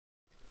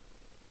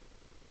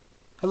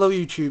Hello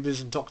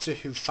YouTubers and Doctor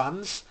Who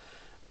fans,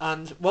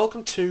 and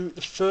welcome to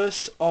the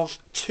first of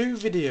two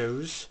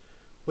videos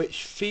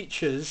which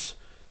features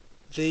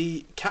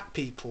the cat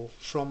people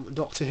from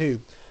Doctor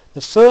Who. The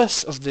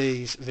first of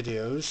these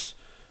videos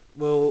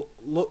will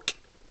look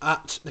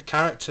at the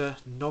character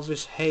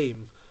Novice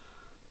Hame,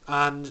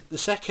 and the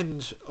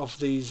second of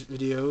these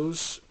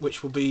videos,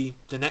 which will be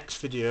the next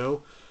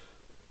video,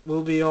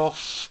 will be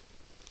of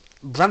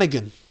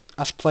Brannigan,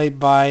 as played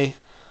by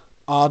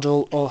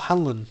Ardal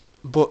O'Hanlon.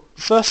 But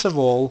first of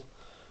all,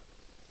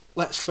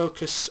 let's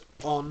focus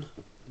on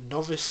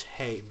Novice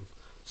Hame,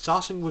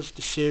 starting with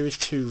the Series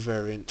 2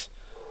 variant.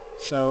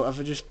 So if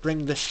I just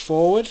bring this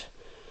forward,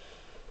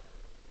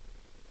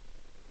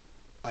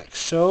 like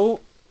so,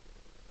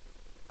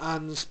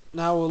 and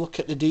now we'll look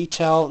at the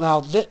detail.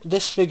 Now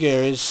this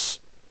figure is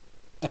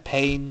a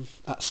pain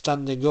at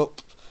standing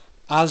up,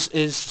 as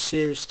is the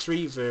Series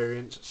 3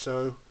 variant,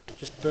 so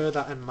just bear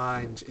that in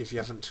mind if you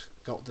haven't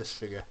got this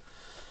figure.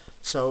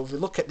 So if we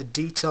look at the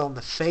detail on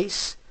the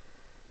face,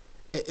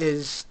 it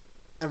is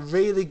a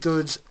really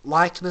good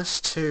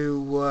likeness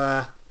to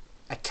a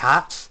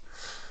cat,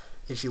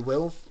 if you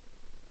will.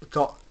 We've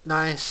got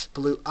nice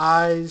blue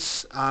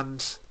eyes and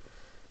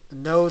the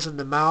nose and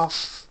the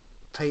mouth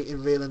painted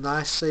really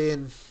nicely,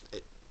 and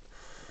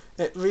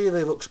it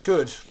really looks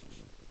good.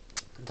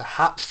 The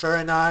hat's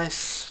very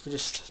nice. If we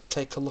just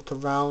take a look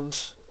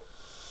around,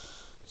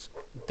 it's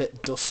a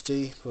bit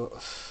dusty, but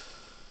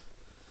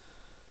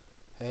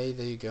hey,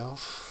 there you go.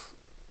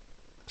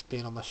 It's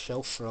been on my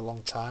shelf for a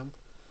long time.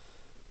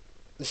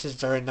 This is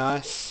very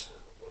nice.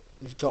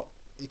 You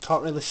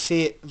can't really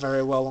see it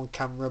very well on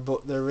camera,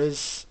 but there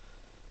is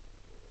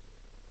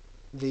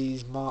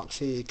these marks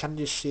here. You can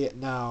just see it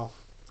now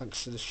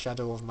thanks to the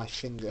shadow of my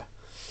finger.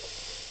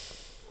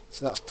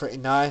 So that's pretty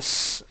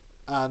nice.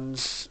 And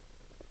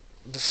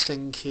this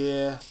thing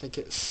here, I think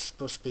it's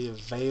supposed to be a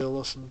veil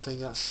or something.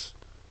 That's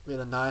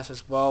really nice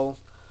as well.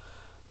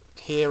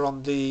 Here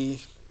on the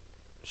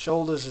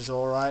shoulders is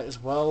alright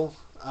as well,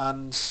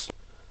 and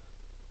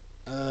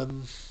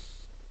you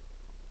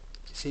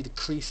see the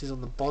creases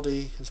on the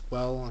body as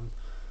well, and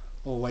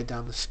all the way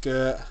down the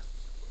skirt.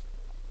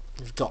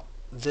 You've got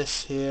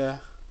this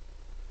here,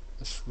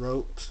 this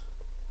rope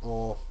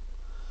or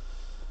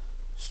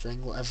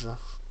string, whatever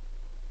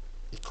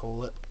you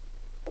call it,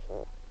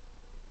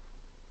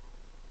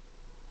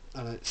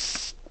 and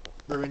it's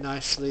very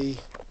nicely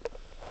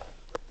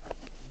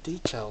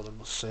detailed, I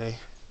must say.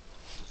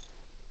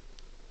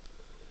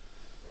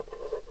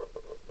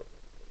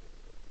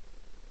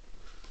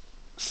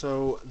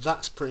 So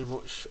that's pretty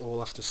much all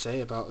I have to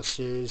say about the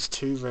Series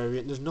 2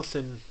 variant. There's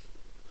nothing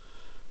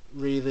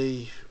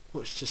really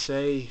much to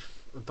say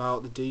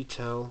about the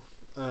detail.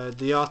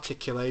 The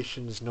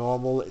articulation is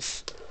normal.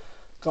 It's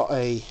got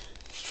a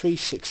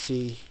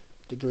 360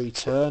 degree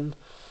turn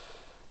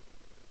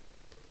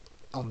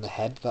on the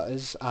head, that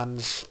is,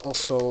 and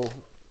also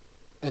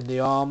in the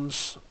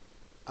arms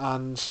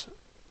and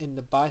in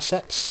the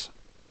biceps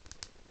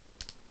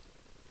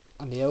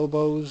and the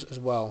elbows as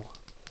well.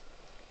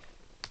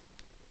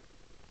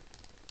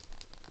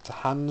 The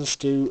hands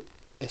do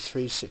a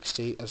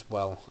 360 as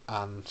well,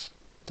 and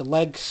the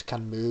legs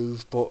can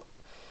move, but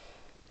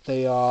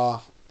they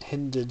are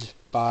hindered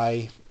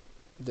by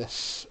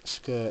this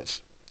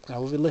skirt.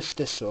 Now if we lift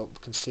this up, we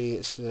can see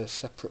it's a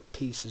separate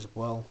piece as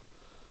well,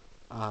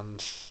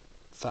 and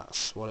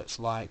that's what it's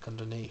like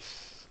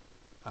underneath.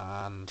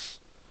 And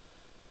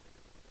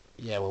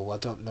yeah, well, I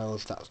don't know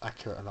if that's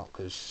accurate or not,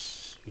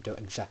 because you don't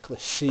exactly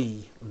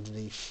see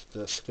underneath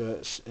the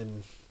skirts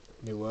in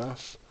New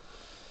Earth.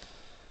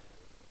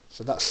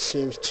 So that's the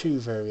Series 2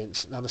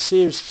 variant. Now the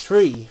Series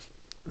 3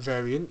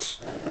 variant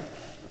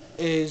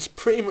is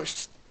pretty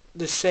much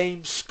the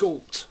same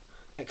sculpt,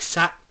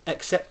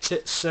 except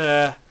it's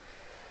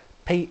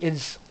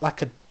painted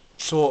like a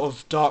sort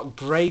of dark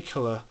grey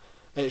colour.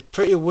 It's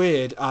pretty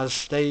weird,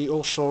 as they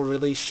also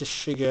released this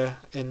figure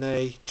in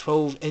a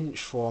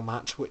 12-inch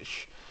format,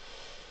 which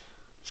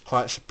is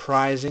quite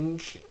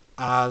surprising,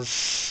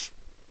 as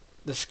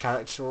this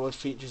character only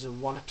features in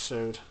one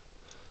episode.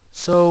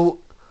 So,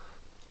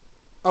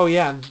 oh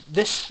yeah, and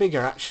this figure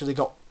actually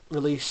got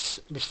released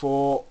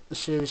before the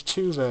Series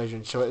 2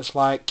 version, so it's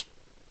like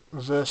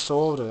reverse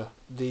order.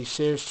 The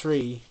Series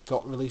 3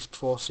 got released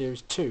before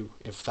Series 2,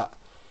 if that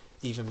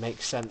even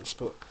makes sense.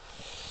 But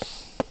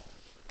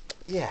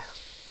yeah,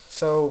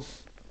 so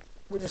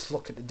we just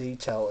look at the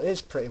detail. It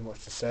is pretty much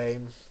the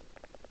same.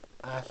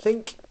 I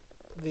think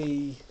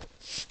the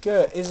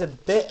skirt is a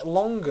bit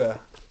longer,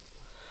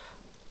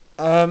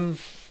 and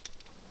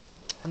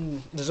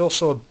there's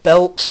also a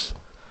belt.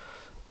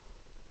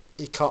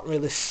 You can't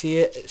really see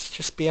it, it's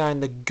just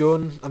behind the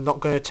gun. I'm not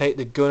going to take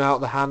the gun out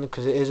of the hand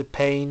because it is a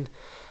pain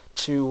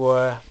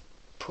to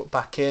put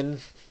back in.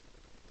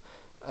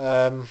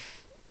 The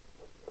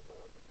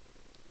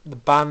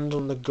band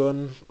on the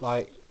gun,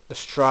 like the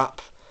strap,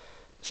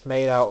 it's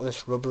made out of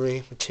this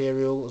rubbery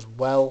material as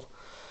well,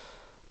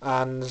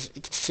 and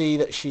you can see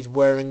that she's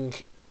wearing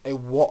a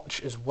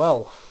watch as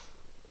well,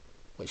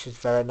 which is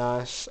very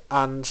nice.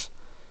 And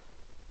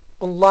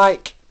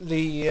unlike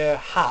the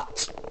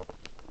hat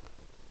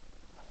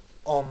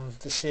on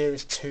the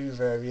Series 2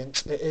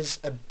 variant, it is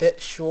a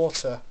bit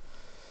shorter.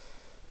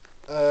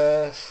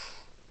 Uh,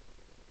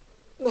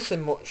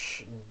 Nothing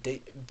much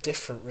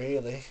different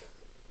really.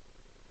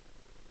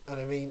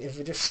 And I mean, if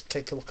we just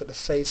take a look at the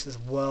face as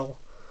well,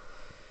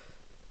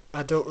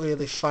 I don't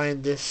really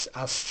find this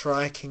as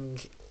striking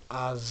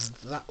as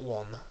that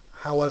one.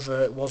 However,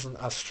 it wasn't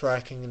as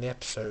striking in the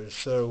episode,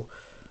 so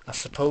I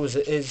suppose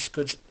it is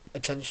good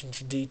attention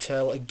to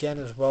detail again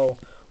as well.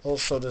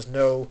 Also, there's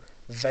no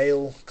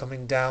veil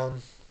coming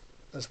down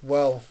as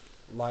well,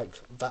 like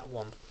that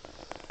one.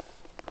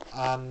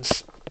 And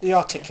the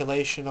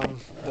articulation on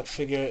that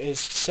figure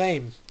is the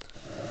same,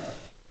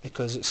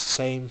 because it's the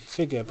same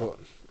figure, but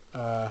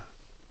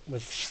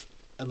with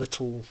a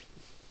little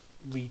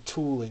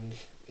retooling,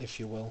 if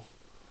you will.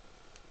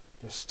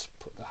 Just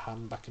put the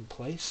hand back in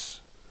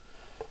place.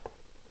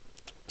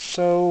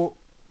 So,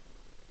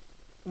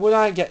 would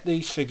I get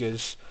these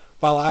figures?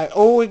 Well,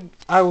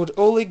 I would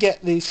only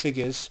get these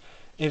figures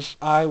if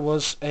I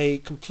was a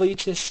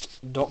completist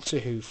Doctor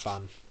Who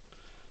fan.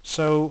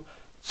 So,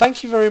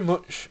 thank you very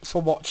much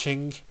for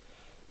watching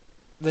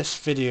this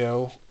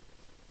video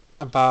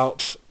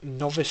about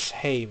Novice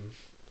Hame.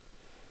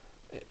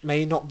 It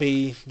may not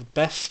be the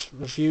best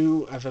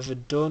review I've ever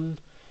done.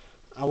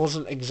 I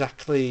wasn't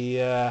exactly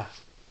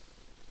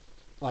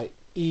like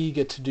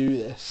eager to do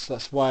this.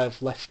 That's why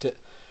I've left it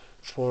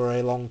for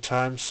a long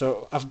time.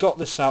 So I've got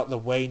this out of the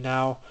way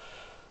now.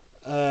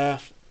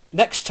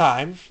 Next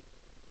time,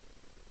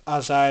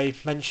 as I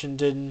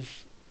mentioned in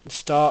the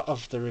start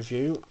of the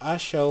review, I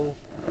shall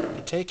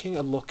be taking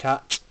a look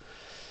at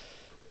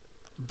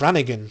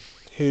Brannigan,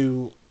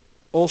 who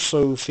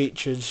also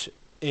features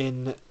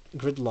in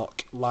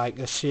Gridlock, like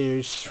the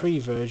Series 3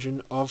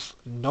 version of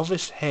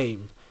Novice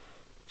Hame.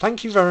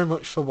 Thank you very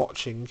much for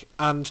watching,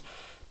 and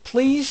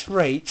please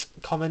rate,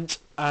 comment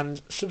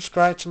and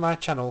subscribe to my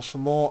channel for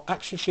more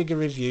action figure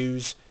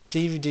reviews,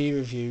 DVD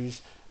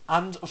reviews,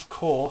 and of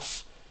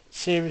course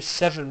Series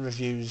 7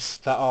 reviews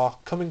that are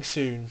coming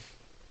soon.